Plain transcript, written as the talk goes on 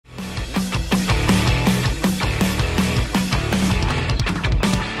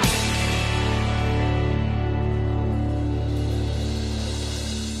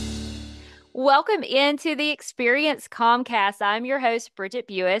Welcome into the Experience Comcast. I'm your host, Bridget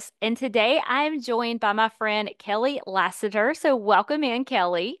Buis, and today I am joined by my friend Kelli Lasseter. So, welcome in,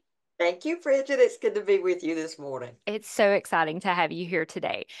 Kelli. Thank you, Bridget. It's good to be with you this morning. It's so exciting to have you here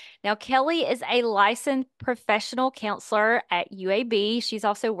today. Now, Kelli is a licensed professional counselor at UAB. She's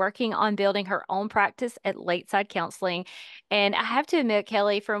also working on building her own practice at Lakeside Counseling. And I have to admit,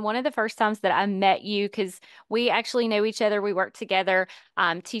 Kelli, from one of the first times that I met you, because we actually know each other, we work together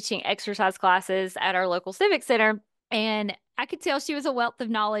teaching exercise classes at our local civic center. And I could tell she was a wealth of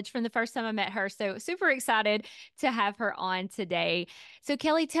knowledge from the first time I met her. So, super excited to have her on today. So,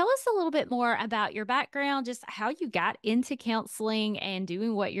 Kelli, tell us a little bit more about your background, just how you got into counseling and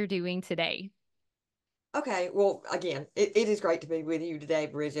doing what you're doing today. Okay, well, again, it is great to be with you today,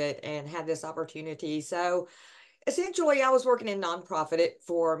 Bridget, and have this opportunity. So, essentially, I was working in nonprofit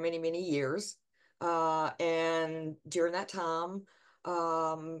for many, many years. And during that time,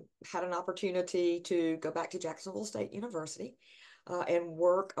 had an opportunity to go back to Jacksonville State University and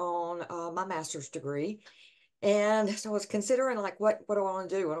work on my master's degree. And so I was considering like what do I want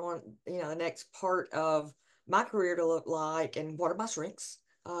to do? What do I want, the next part of my career to look like and what are my strengths?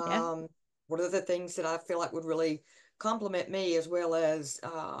 Yeah. What are the things that I feel like would really complement me as well as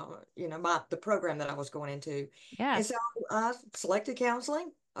the program that I was going into. Yeah. And so I selected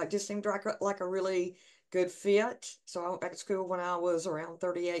counseling. I just seemed like a really good fit. So I went back to school when I was around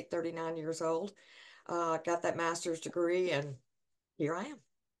 38, 39 years old. Got that master's degree and here I am.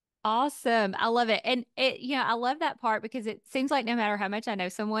 Awesome. I love it. And I love that part because it seems like no matter how much I know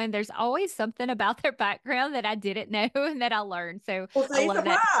someone, there's always something about their background that I didn't know and that I learned. So Well, I see, love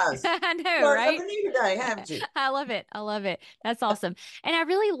that. surprise. I know, Learned right? something new today, haven't you? I love it. I love it. That's awesome. And I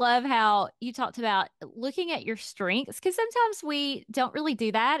really love how you talked about looking at your strengths because sometimes we don't really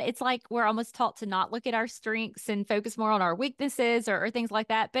do that. It's like we're almost taught to not look at our strengths and focus more on our weaknesses or things like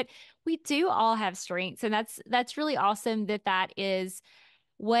that. But we do all have strengths, and that's really awesome that that is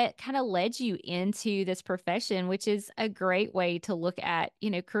what kind of led you into this profession, which is a great way to look at,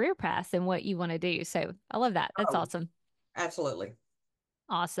 career paths and what you want to do. So I love that. That's Oh, awesome. absolutely.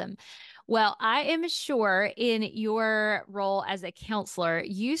 Awesome. Well, I am sure in your role as a counselor,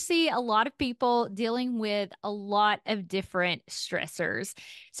 you see a lot of people dealing with a lot of different stressors.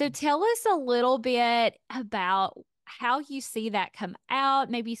 So tell us a little bit about how you see that come out,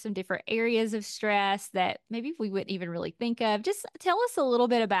 maybe some different areas of stress that maybe we wouldn't even really think of. Just tell us a little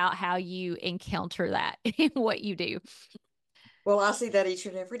bit about how you encounter that in what you do. Well, I see that each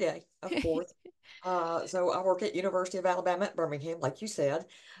and every day, of course. So I work at University of Alabama at Birmingham, like you said,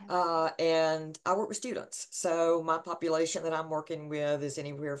 and I work with students. So my population that I'm working with is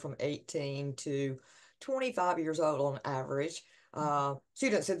anywhere from 18 to 25 years old on average.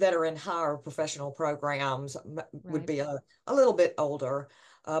 Students that are in higher professional programs would Right. be a little bit older,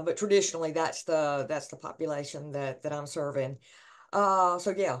 but traditionally that's the population that I'm serving.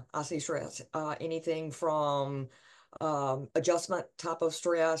 So yeah, I see stress. Anything from adjustment type of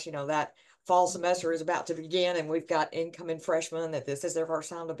stress, that fall semester is about to begin and we've got incoming freshmen that this is their first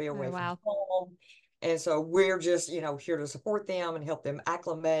time to be Oh, away from wow. home. And so we're just, here to support them and help them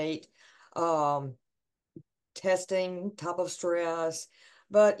acclimate. Um, Testing type of stress,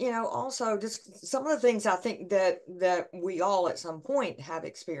 but also just some of the things I think that we all at some point have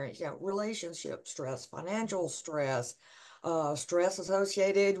experienced, relationship stress, financial stress, stress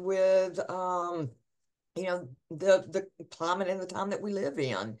associated with the climate and the time that we live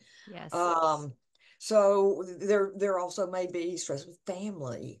in. Yes. um so there also may be stress with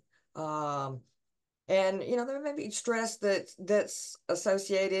family. And there may be stress that's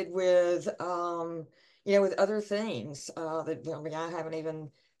associated with with other things that I mean I haven't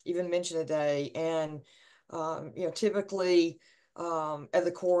even mentioned today. And typically at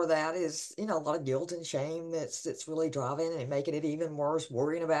the core of that is a lot of guilt and shame that's really driving and making it even worse,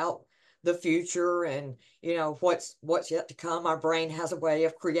 worrying about the future and what's yet to come. Our brain has a way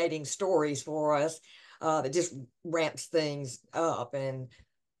of creating stories for us that just ramps things up. And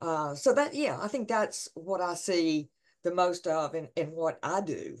so that, yeah, I think that's what I see the most of in what I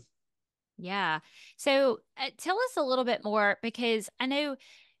do. Yeah. So tell us a little bit more because I know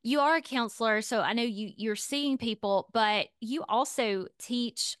you are a counselor, so I know you're seeing people, but you also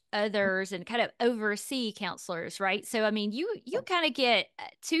teach others and kind of oversee counselors, right? So I mean, you kind of get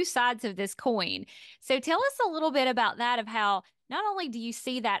two sides of this coin. So tell us a little bit about that of how not only do you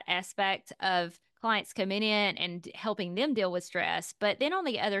see that aspect of clients coming in and helping them deal with stress, but then on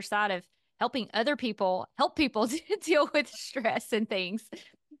the other side of helping other people help people to deal with stress and things.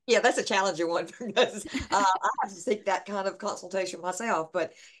 Yeah, that's a challenging one because I have to seek that kind of consultation myself.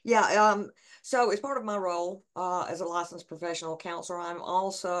 But yeah, so as part of my role as a licensed professional counselor, I'm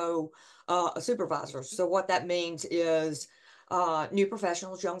also supervisors. So what that means is new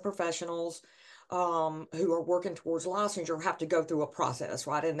professionals, young professionals who are working towards licensure have to go through a process,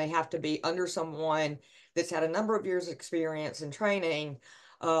 right? And they have to be under someone that's had a number of years' experience and training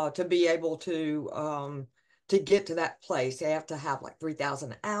to be able to get to that place. They have to have like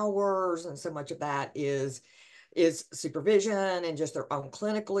 3,000 hours, and so much of that is supervision and just their own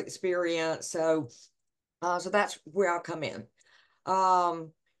clinical experience. So that's where I come in.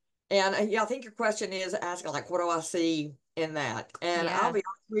 Um, and yeah, I think your question is asking like, what do I see in that? And I'll Yeah. be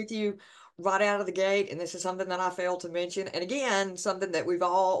honest with you, right out of the gate, and this is something that I failed to mention. And again, something that we're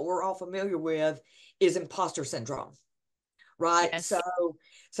all familiar with is imposter syndrome, right? Yes.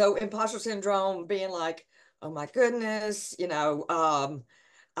 So imposter syndrome being like, oh my goodness,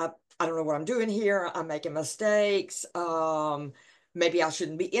 I I don't know what I'm doing here. I'm making mistakes. Maybe I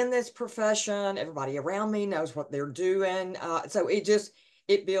shouldn't be in this profession. Everybody around me knows what they're doing. So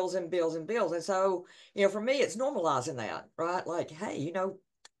it builds and builds and builds. And so, for me, it's normalizing that, right? Like, hey,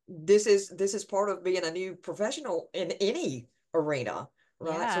 this is part of being a new professional in any arena,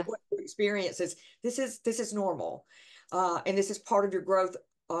 right? So Yeah. what you experience is this is normal. And this is part of your growth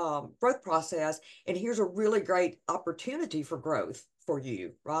process. And here's a really great opportunity for growth for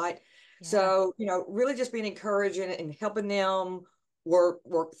you, right? Yeah. So, really just being encouraging and helping them work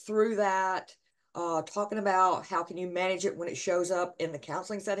through that. Talking about how can you manage it when it shows up in the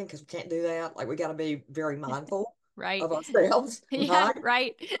counseling setting, because we can't do that. Like we got to be very mindful Right. of ourselves, Yeah. right?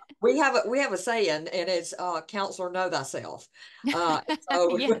 Right. We have a saying, and it's counselor know thyself.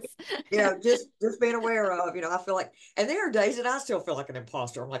 So Yes. just being aware of, I feel like, and there are days that I still feel like an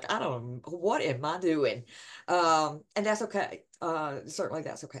imposter. I'm like, I don't, what am I doing? And that's okay. Certainly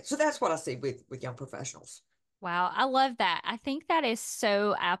that's okay. So that's what I see with young professionals. Wow, I love that. I think that is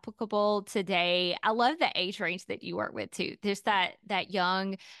so applicable today. I love the age range that you work with too. There's that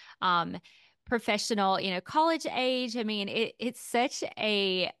young um professional, college age. I mean, it's such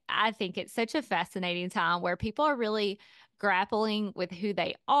a I think it's such a fascinating time where people are really grappling with who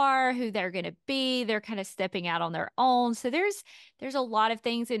they are, who they're going to be. They're kind of stepping out on their own. So there's a lot of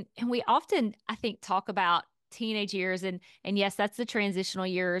things and we often I think talk about teenage years and yes, that's the transitional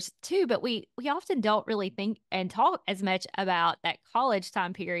years too, but we often don't really think and talk as much about that college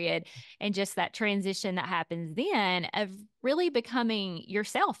time period and just that transition that happens then of really becoming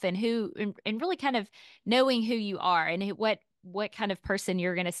yourself and and really kind of knowing who you are and what kind of person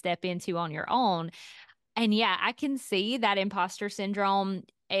you're going to step into on your own. And yeah, I can see that imposter syndrome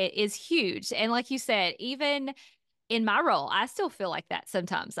is huge. And like you said, even in my role, I still feel like that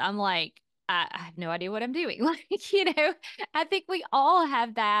sometimes. I'm like, I have no idea what I'm doing. I think we all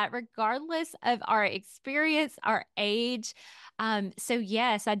have that regardless of our experience, our age. So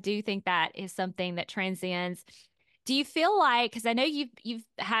yes, I do think that is something that transcends. Do you feel like, because I know you've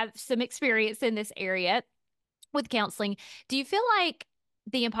have some experience in this area with counseling, do you feel like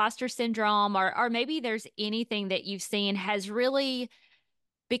the imposter syndrome or maybe there's anything that you've seen has really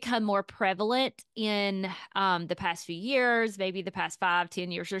become more prevalent in the past few years, maybe the past 5,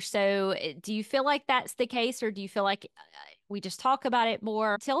 10 years or so. Do you feel like that's the case, or do you feel like we just talk about it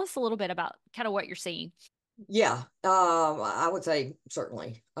more? Tell us a little bit about kind of what you're seeing. Yeah, I would say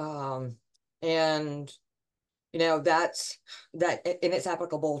certainly. And that's that, and it's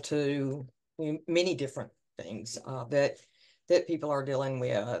applicable to many different things that people are dealing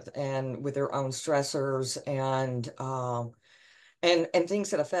with, and with their own stressors, and things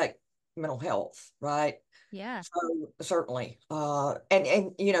that affect mental health, right? Yeah. So certainly, and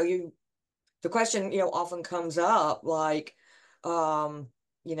the question often comes up like,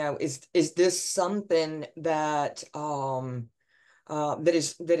 is this something that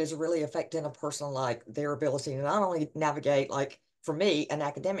is really affecting a person, like their ability to not only navigate, like for me, an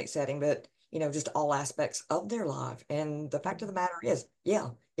academic setting, but just all aspects of their life. And the fact of the matter is, yeah,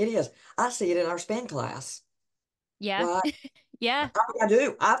 it is. I see it in our spin class, Yeah. right? Yeah. I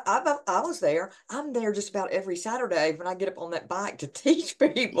do. I was there. I'm there just about every Saturday when I get up on that bike to teach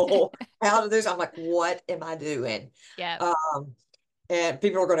people how to do this. I'm like, what am I doing? Yeah. Um, and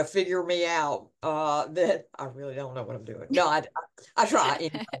people are going to figure me out that I really don't know what I'm doing. No, I try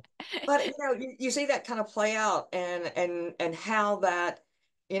anyway. But you see that kind of play out, and how that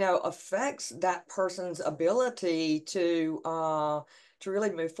affects that person's ability to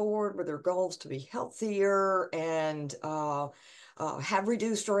really move forward with their goals, to be healthier, and have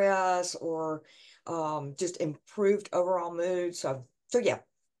reduced stress, or just improved overall mood. So yeah,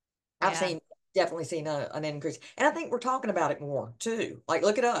 I've Yeah. definitely seen an increase. And I think we're talking about it more too. Like,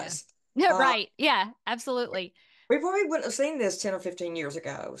 look at Yeah. us. No, Uh, right. Yeah, absolutely. we probably wouldn't have seen this 10 or 15 years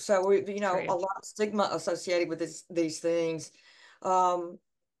ago. So a True. lot of stigma associated with these things. Um,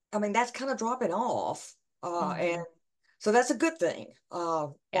 I mean, that's kind of dropping off. And Hmm. so that's a good thing.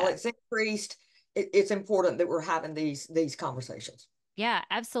 While Yeah. it's increased, it's important that we're having these conversations. Yeah,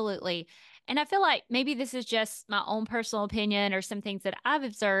 absolutely. And I feel like maybe this is just my own personal opinion or some things that I've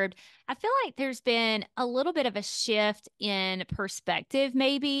observed. I feel like there's been a little bit of a shift in perspective,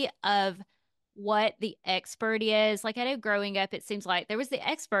 maybe, of what the expert is. Like I know growing up, it seems like there was the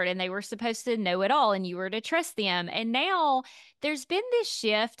expert and they were supposed to know it all and you were to trust them. And now there's been this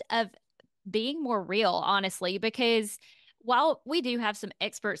shift of being more real, honestly, because while we do have some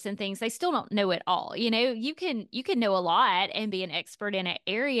experts in things, they still don't know it all. You can know a lot and be an expert in an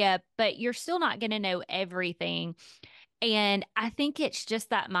area, but you're still not going to know everything. And I think it's just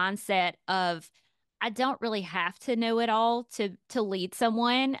that mindset of I don't really have to know it all to lead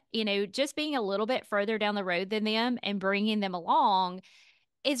someone, just being a little bit further down the road than them and bringing them along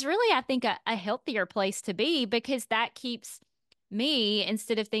is really, I think, a healthier place to be because that keeps me,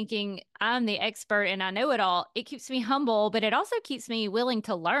 instead of thinking I'm the expert and I know it all, it keeps me humble, but it also keeps me willing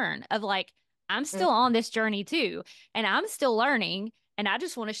to learn of like, I'm Mm. still on this journey too, and I'm still learning. And I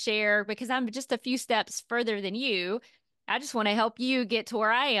just want to share because I'm just a few steps further than you. I just want to help you get to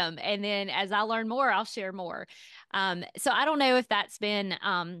where I am. And then as I learn more, I'll share more. So I don't know if that's been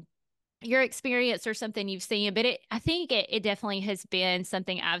your experience or something you've seen, but I think it definitely has been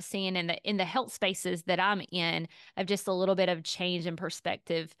something I've seen in the health spaces that I'm in of just a little bit of change in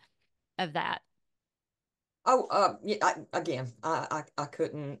perspective of that. Oh, yeah, I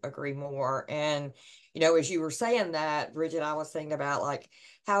couldn't agree more. And, as you were saying that, Bridget, I was thinking about like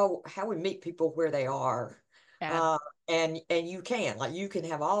how we meet people where they are. Yeah, Uh, and you can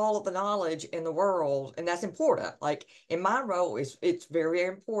have all of the knowledge in the world, and that's important. Like in my role, it's very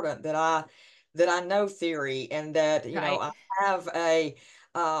important that I know theory and that, right. have I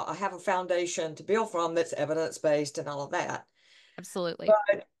have a foundation to build from that's evidence-based and all of that. Absolutely.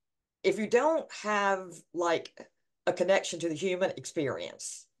 But if you don't have like a connection to the human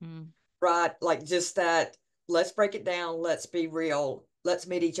experience, Mm, right? Like just that, let's break it down, let's be real, let's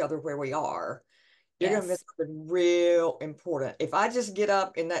meet each other where we are. You're going to miss yes. something real important. If I just get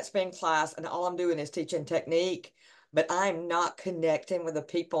up in that spin class and all I'm doing is teaching technique, but I'm not connecting with the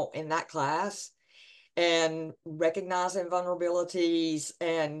people in that class and recognizing vulnerabilities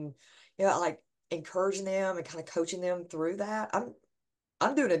and, like encouraging them and kind of coaching them through that,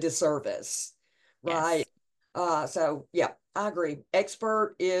 I'm doing a disservice, right? Yes. So yeah, I agree.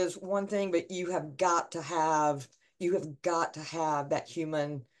 Expert is one thing, but you have got to have that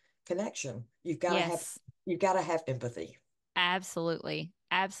human connection. Yes. You've got to have empathy. Absolutely.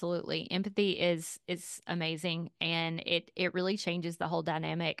 Absolutely. Empathy is amazing and it really changes the whole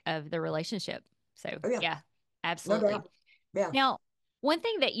dynamic of the relationship. So, Oh yeah, yeah, no absolutely. doubt. Yeah. Now, one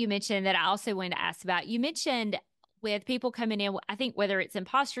thing that you mentioned that I also wanted to ask about, you mentioned with people coming in, I think whether it's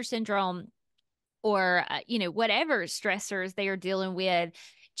imposter syndrome or whatever stressors they are dealing with,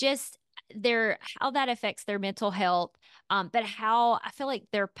 just their how that affects their mental health, but how I feel like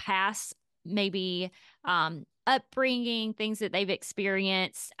their past maybe upbringing, things that they've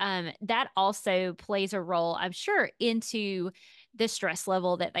experienced, that also plays a role, I'm sure, into the stress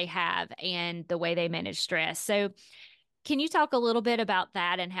level that they have and the way they manage stress. So can you talk a little bit about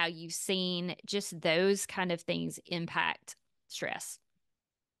that and how you've seen just those kind of things impact stress?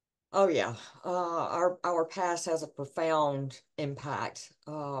 Oh yeah. Our past has a profound impact.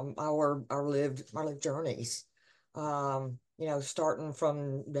 Our lived journeys. Starting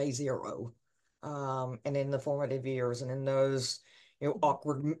from day zero, and in the formative years, and in those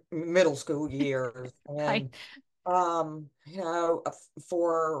awkward middle school years, Right. and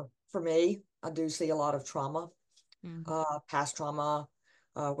for me, I do see a lot of trauma, Mm, past trauma,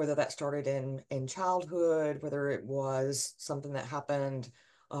 whether that started in childhood, whether it was something that happened,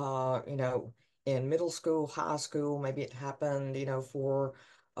 in middle school, high school, maybe it happened, for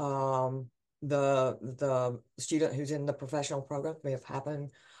um, the student who's in the professional program, may have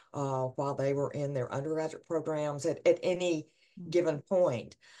happened while they were in their undergraduate programs at any mm, given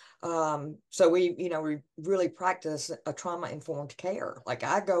point. So we really practice a trauma-informed care. Like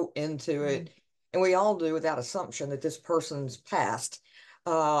I go into mm, it and we all do without assumption that this person's past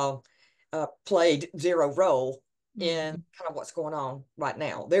uh, played zero role in mm, kind of what's going on right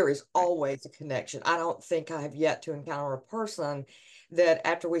now. There is right. always a connection. I don't think I have yet to encounter a person that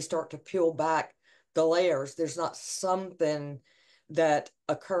after we start to peel back the layers, there's not something that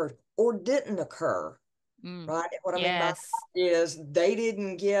occurred or didn't occur, Mm. right? What I mean by Yes. that is they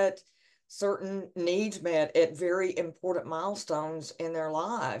didn't get certain needs met at very important milestones in their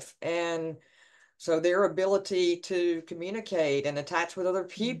life. And so their ability to communicate and attach with other Mm,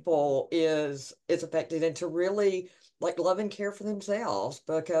 people is affected, and to really like love and care for themselves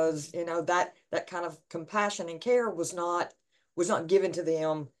because Mhm. that kind of compassion and care was not given to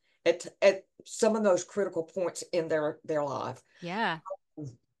them at some of those critical points in their life. Yeah.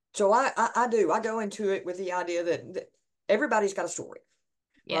 So I go into it with the idea that everybody's got a story,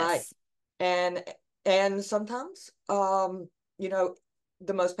 right? Yes. And and sometimes you know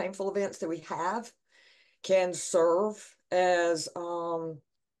the most painful events that we have can serve as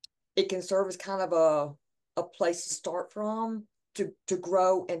it can serve as kind of a place to start from to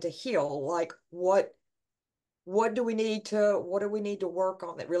grow and to heal. Like what do we need to work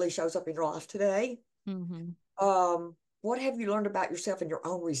on that really shows up in your life today? Hmm. What have you learned about yourself and your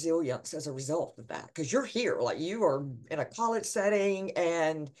own resilience as a result of that? Because you're here, like you are in a college setting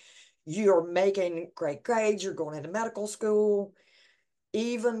and you're making great grades, you're going into medical school,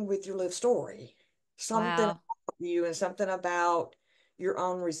 even with your life story, something Wow. about you and something about your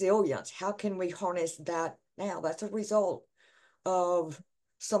own resilience. How can we harness that now? That's a result of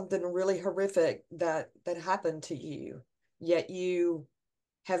something really horrific that happened to you, yet you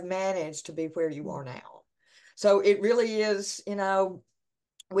have managed to be where you Mm. are now. So it really is,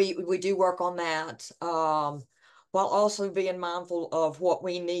 we do work on that, while also being mindful of what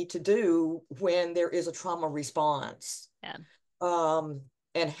we need to do when there is a trauma response, Yeah. um,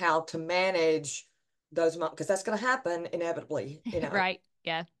 and how to manage those moments, because that's going to happen inevitably, Right.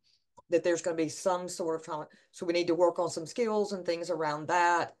 Yeah. that there's going to be some sort of trauma. So we need to work on some skills and things around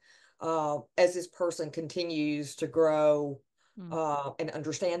that, as this person continues to grow, Mm. and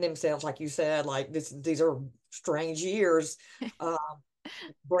understand themselves. Like you said, like these are strange years. Uh,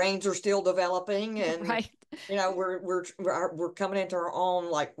 Brains are still developing, and Right. we're coming into our own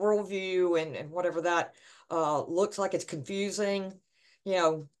like worldview and whatever that looks like. It's confusing,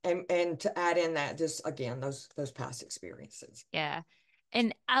 and to add in that just again those past experiences. Yeah.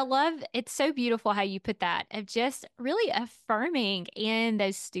 And I love it's so beautiful how you put that of just really affirming in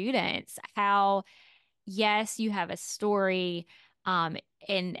those students how, yes, you have a story. Um,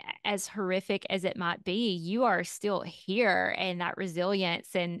 and as horrific as it might be, you are still here and that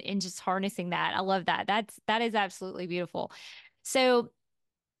resilience and just harnessing that. I love that. That is absolutely beautiful. So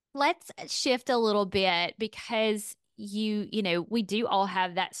let's shift a little bit because we do all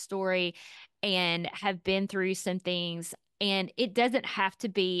have that story and have been through some things, and it doesn't have to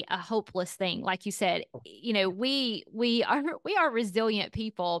be a hopeless thing. Like you said, we are resilient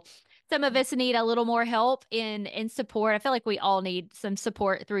people. Some of us need a little more help in support. I feel like we all need some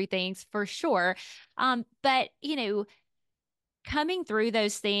support through things for sure. But coming through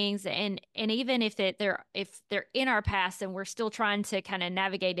those things, and even if they're in our past and we're still trying to kind of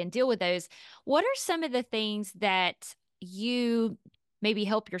navigate and deal with those, what are some of the things that you maybe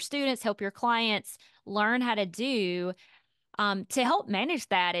help your students, help your clients learn how to do, to help manage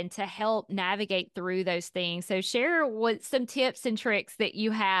that and to help navigate through those things? So share what some tips and tricks that you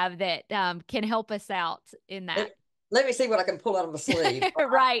have that can help us out in that. Let, let me see what I can pull out of my sleeve.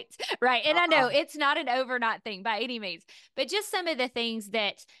 Right, right. And I know Uh, it's not an overnight thing by any means, but just some of the things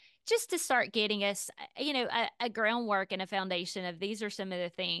that just to start getting us, a groundwork and a foundation of these are some of the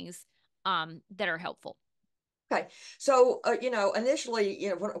things that are helpful. okay, so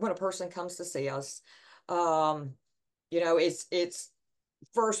initially, when a person comes to see us, um, it's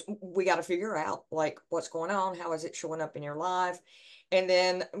first we got to figure out like what's going on, how is it showing up in your life, and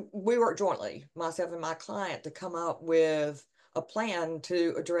then we work jointly, myself and my client, to come up with a plan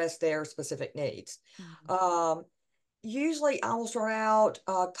to address their specific needs. Mhm. um, Usually I will start out,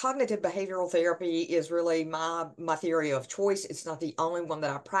 cognitive behavioral therapy is really my theory of choice. It's not the only one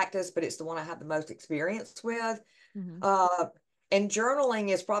that I practice, but it's the one I have the most experience with. Mhm. uh, and journaling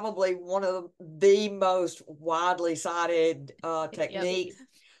is probably one of the most widely cited Yep. techniques,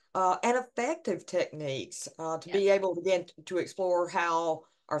 and effective techniques, to Yep. be able to begin to explore how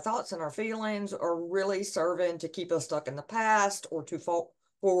our thoughts and our feelings are really serving to keep us stuck in the past or to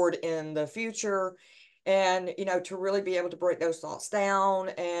forward in the future. And, to really be able to break those thoughts down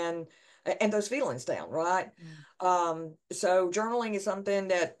and those feelings down, right? Mm. So journaling is something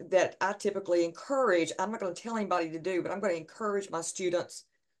that I typically encourage. I'm not going to tell anybody to do, but I'm going to encourage my students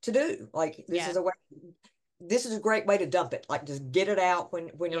to do. Like Yeah. this is a great way to dump it. Like just get it out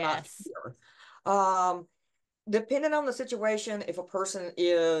when you're not Yes. here. Um, Depending on the situation, if a person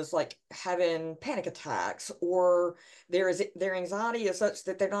is like having panic attacks or their anxiety is such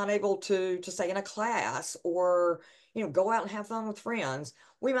that they're not able to stay in a class or go out and have fun with friends,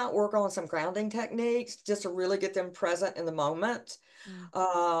 we might work on some grounding techniques just to really get them present in the moment. Mm.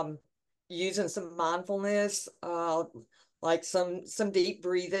 um, Using some mindfulness, like some deep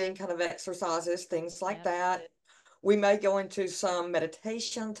breathing kind of exercises, things like Yep. that. We may go into some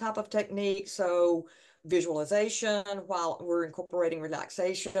meditation type of technique. So visualization while we're incorporating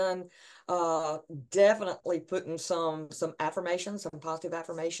relaxation. Uh, Definitely putting some affirmation, some positive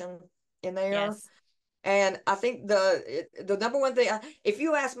affirmation in there. Yes. And I think the number one thing, if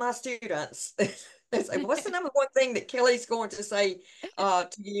you ask my students, they say, what's the number one thing that Kelly's going to say to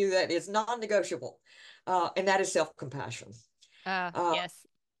you that is non-negotiable? And that is self-compassion. Uh, Yes.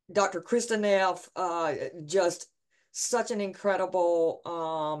 Dr. Krista Neff, just such an incredible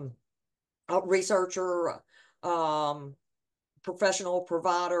researcher, um, professional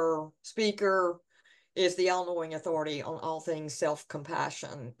provider, speaker, is the all-knowing authority on all things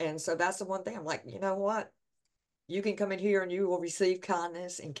self-compassion. And so that's the one thing I'm like, you know what? You can come in here and you will receive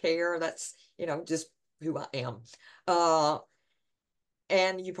kindness and care. That's, just who I am. Uh,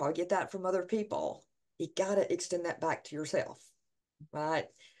 and you probably get that from other people. You got to extend that back to yourself, right?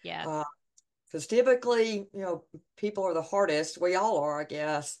 Yeah. Because typically, people are the hardest. We all are, I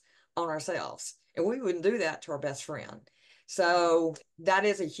guess, on ourselves. And we wouldn't do that to our best friend. Mhm. So that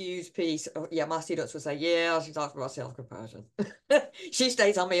is a huge piece. Yeah, my students would say, yeah, she talks about self-compassion. She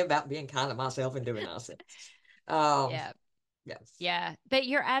stays on me about being kind to myself and doing nothing. Um, Yeah. yeah. Yeah, but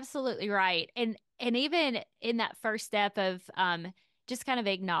you're absolutely right. And even in that first step of just kind of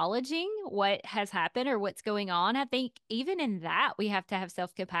acknowledging what has happened or what's going on, I think even in that we have to have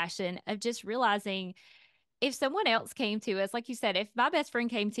self-compassion of just realizing if someone else came to us, like you said, if my best friend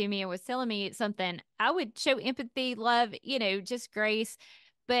came to me and was telling me something, I would show empathy, love, just grace.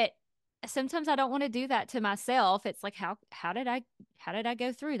 But sometimes I don't want to do that to myself. It's like how did I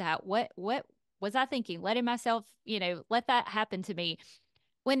go through that? What was I thinking? Letting myself, let that happen to me.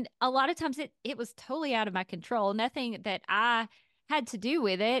 When a lot of times it was totally out of my control, nothing that I had to do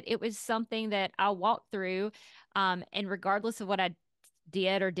with it. It was something that I walked through. And regardless of what I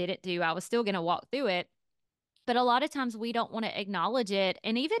did or didn't do, I was still going to walk through it, but a lot of times we don't want to acknowledge it.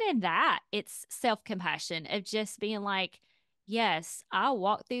 And even in that, it's self compassion of just being like, yes, I'll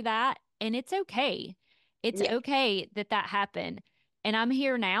walk through that and it's okay. It's Yeah. okay that that happened. And I'm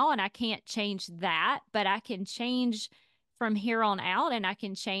here now and I can't change that, but I can change from here on out and I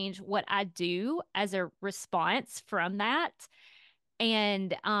can change what I do as a response from that.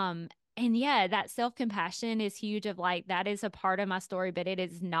 And yeah, that self-compassion is huge of like that is a part of my story, but it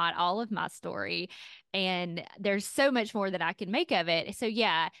is not all of my story. And there's so much more that I can make of it. So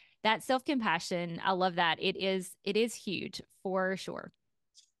yeah, that self-compassion, I love that. It is huge for sure.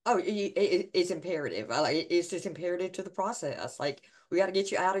 Oh, it's imperative. It's just imperative to the process. Like we got to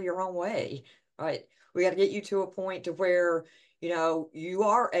get you out of your own way, right? We got to get you to a point to where, you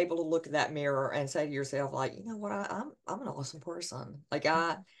are able to look at that mirror and say to yourself, like, you know what, I'm an awesome person. Like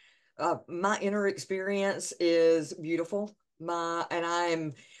Mhm. my inner experience is beautiful. And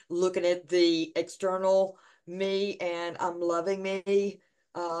I'm looking at the external me and I'm loving me.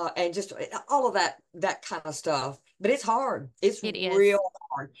 And just all of that kind of stuff. But it's hard. It's It is. real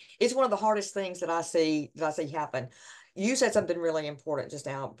hard. It's one of the hardest things that I see happen. You said something really important just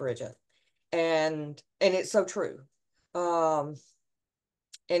now, Bridget. And it's so true. Um,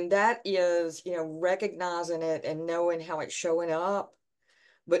 and that is, recognizing it and knowing how it's showing up.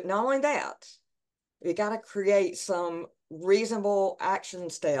 But not only that, you got to create some reasonable action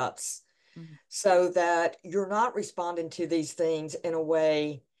steps Mhm. so that you're not responding to these things in a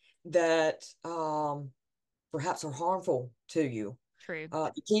way that perhaps are harmful to you. True.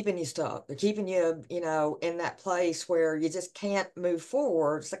 They're keeping you stuck. They're keeping you, in that place where you just can't move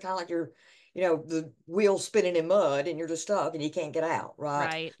forward. It's kind of like you're, the wheel spinning in mud and you're just stuck and you can't get out,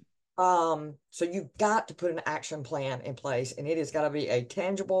 right? Right. So you've got to put an action plan in place, and it has got to be a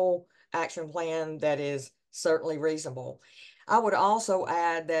tangible action plan that is certainly reasonable. I would also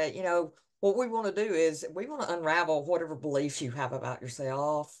add that, what we want to do is we want to unravel whatever beliefs you have about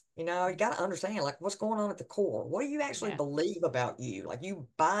yourself. You got to understand like what's going on at the core. What do you actually Yeah. believe about you? Like you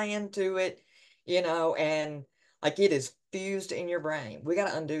buy into it, and like it is fused in your brain. We got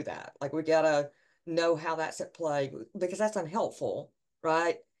to undo that. Like we got to know how that's at play because that's unhelpful,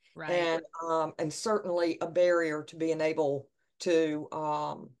 right? Right. And certainly a barrier to being able to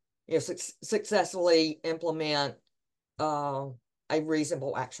successfully implement uh, a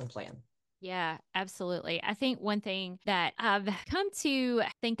reasonable action plan. Yeah, absolutely. I think one thing that I've come to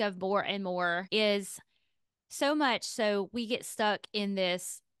think of more and more is so much so we get stuck in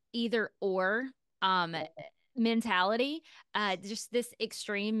this either or um mentality, just this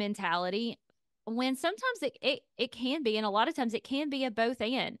extreme mentality when sometimes it can be, and a lot of times it can be a both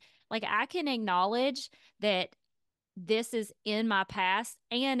and. Like I can acknowledge that this is in my past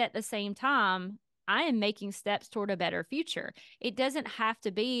and at the same time I am making steps toward a better future. It doesn't have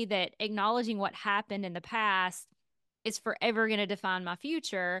to be that acknowledging what happened in the past is forever going to define my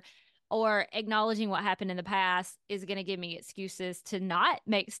future. or acknowledging what happened in the past is going to give me excuses to not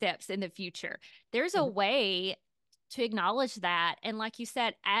make steps in the future. There's a Mhm. way to acknowledge that. And like you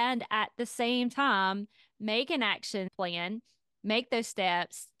said, and at the same time, make an action plan, make those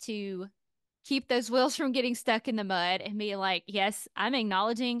steps to keep those wheels from getting stuck in the mud and be like, yes, I'm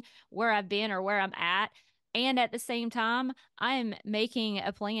acknowledging where I've been or where I'm at. And at the same time, I'm making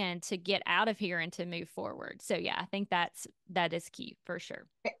a plan to get out of here and to move forward. So yeah, I think that is key for sure.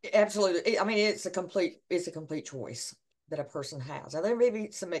 Absolutely. I mean, it's a complete choice that a person has. Now, there may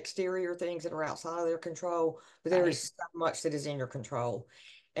be some exterior things that are outside of their control, but there Right. is so much that is in your control.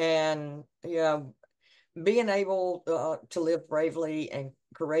 And, you know, being able to live bravely and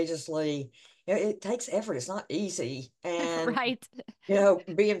courageously, you know, it takes effort. It's not easy. And Right. you know,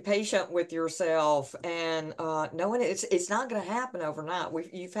 being patient with yourself and knowing it's not going to happen overnight.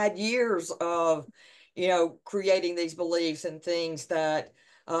 You've had years of, you know, creating these beliefs and things that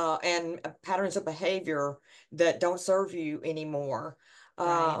and patterns of behavior that don't serve you anymore.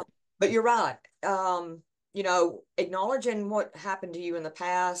 Right. Uh, but you're right. You know, acknowledging what happened to you in the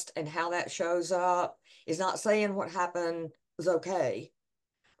past and how that shows up is not saying what happened was okay,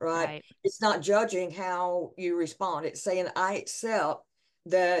 right? Right. It's not judging how you respond. It's saying, I accept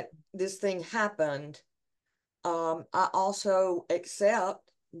that this thing happened. I also accept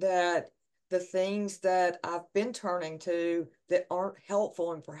that the things that I've been turning to that aren't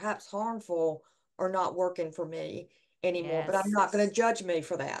helpful and perhaps harmful are not working for me anymore. But I'm Yes. not going to judge me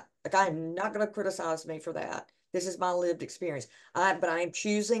for that. Like, I'm not going to criticize me for that. This is my lived experience. But I am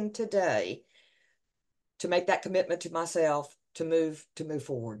choosing today to make that commitment to myself to move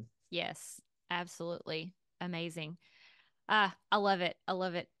forward. Yes. Absolutely. Amazing. Ah, I love it. I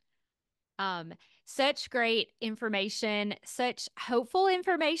love it. Um, Such great information, such hopeful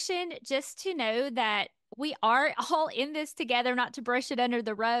information, just to know that we are all in this together, not to brush it under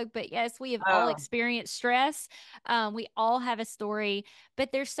the rug, but yes, we have all Oh, experienced stress. We all have a story,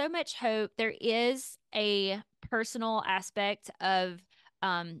 but there's so much hope. There is a personal aspect of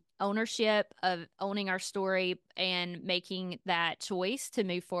ownership, of owning our story and making that choice to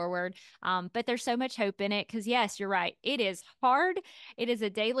move forward. But there's so much hope in it because, yes, you're right. It is hard, it is a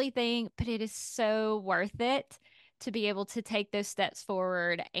daily thing, but it is so worth it to be able to take those steps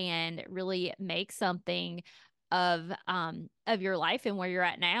forward and really make something of your life and where you're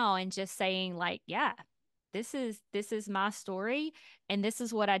at now and just saying like, yeah, this is my story and this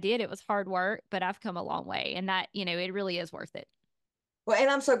is what I did. It was hard work, but I've come a long way and that, it really is worth it. well, and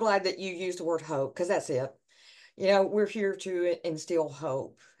I'm so glad that you used the word hope because that's it. You know, we're here to instill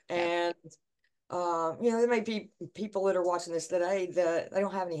hope. Yeah. And, you know, there may be people that are watching this today that they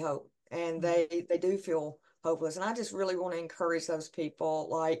don't have any hope and Mm, they do feel hopeless. And I just really want to encourage those people,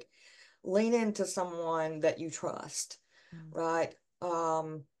 like, lean into someone that you trust, mm. right?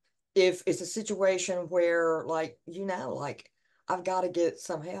 If it's a situation where, like, you know, like, I've got to get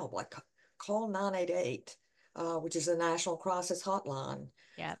some help, like, call 988, which is a national crisis hotline.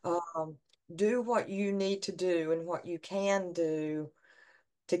 Yeah. Um, do what you need to do and what you can do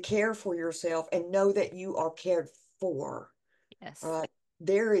to care for yourself and know that you are cared for, Yes. right?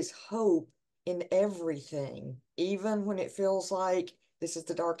 There is hope in everything, even when it feels like this is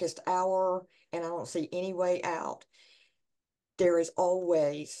the darkest hour and I don't see any way out. There is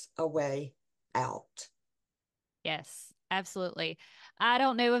always a way out. Yes, absolutely. I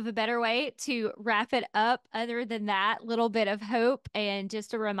don't know of a better way to wrap it up other than that little bit of hope and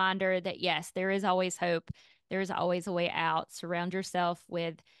just a reminder that yes, there is always hope. There is always a way out. Surround yourself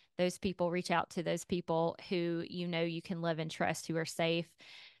with those people, reach out to those people who you know you can love and trust, who are safe.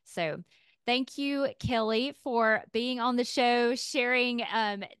 So, thank you, Kelli, for being on the show, sharing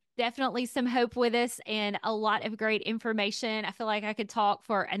definitely some hope with us and a lot of great information. I feel like I could talk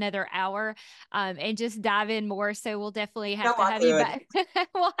for another hour and just dive in more. So we'll definitely have No, to I have you could. back.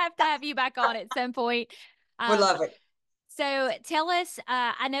 We'll have to have you back on at some point. Would Um, love it. so tell us,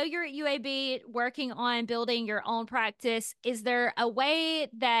 I know you're at UAB working on building your own practice. Is there a way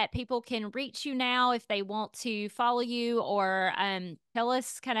that people can reach you now if they want to follow you or tell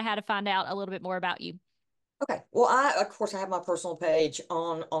us kind of how to find out a little bit more about you? Okay. Well, of course I have my personal page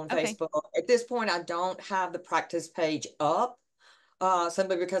on Okay. Facebook. At this point, I don't have the practice page up,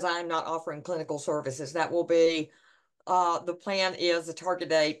 simply because I'm not offering clinical services. That will be the plan is the target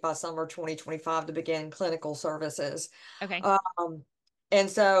date by summer 2025 to begin clinical services. Okay. Um, and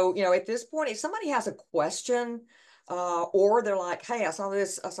so, you know, at this point, if somebody has a question, or they're like, "Hey, I saw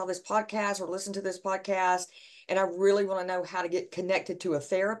this podcast or listened to this podcast, and I really want to know how to get connected to a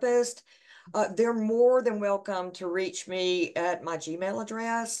therapist," they're more than welcome to reach me at my Gmail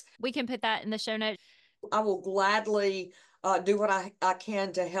address. We can put that in the show notes. I will gladly do what I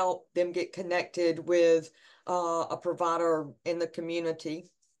can to help them get connected with a provider in the community.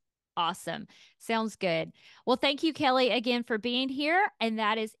 Awesome. Sounds good. Well, thank you, Kelli, again for being here. And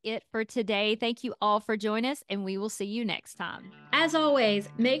that is it for today. Thank you all for joining us, and we will see you next time. As always,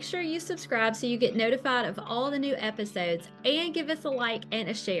 make sure you subscribe so you get notified of all the new episodes and give us a like and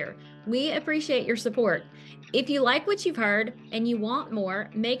a share. We appreciate your support. If you like what you've heard and you want more,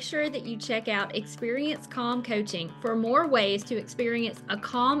 make sure that you check out Experience Calm Coaching for more ways to experience a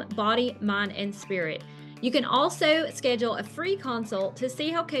calm body, mind, and spirit. You can also schedule a free consult to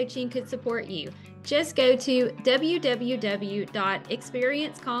see how coaching could support you. Just go to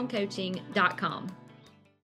www.experiencecalmcoaching.com.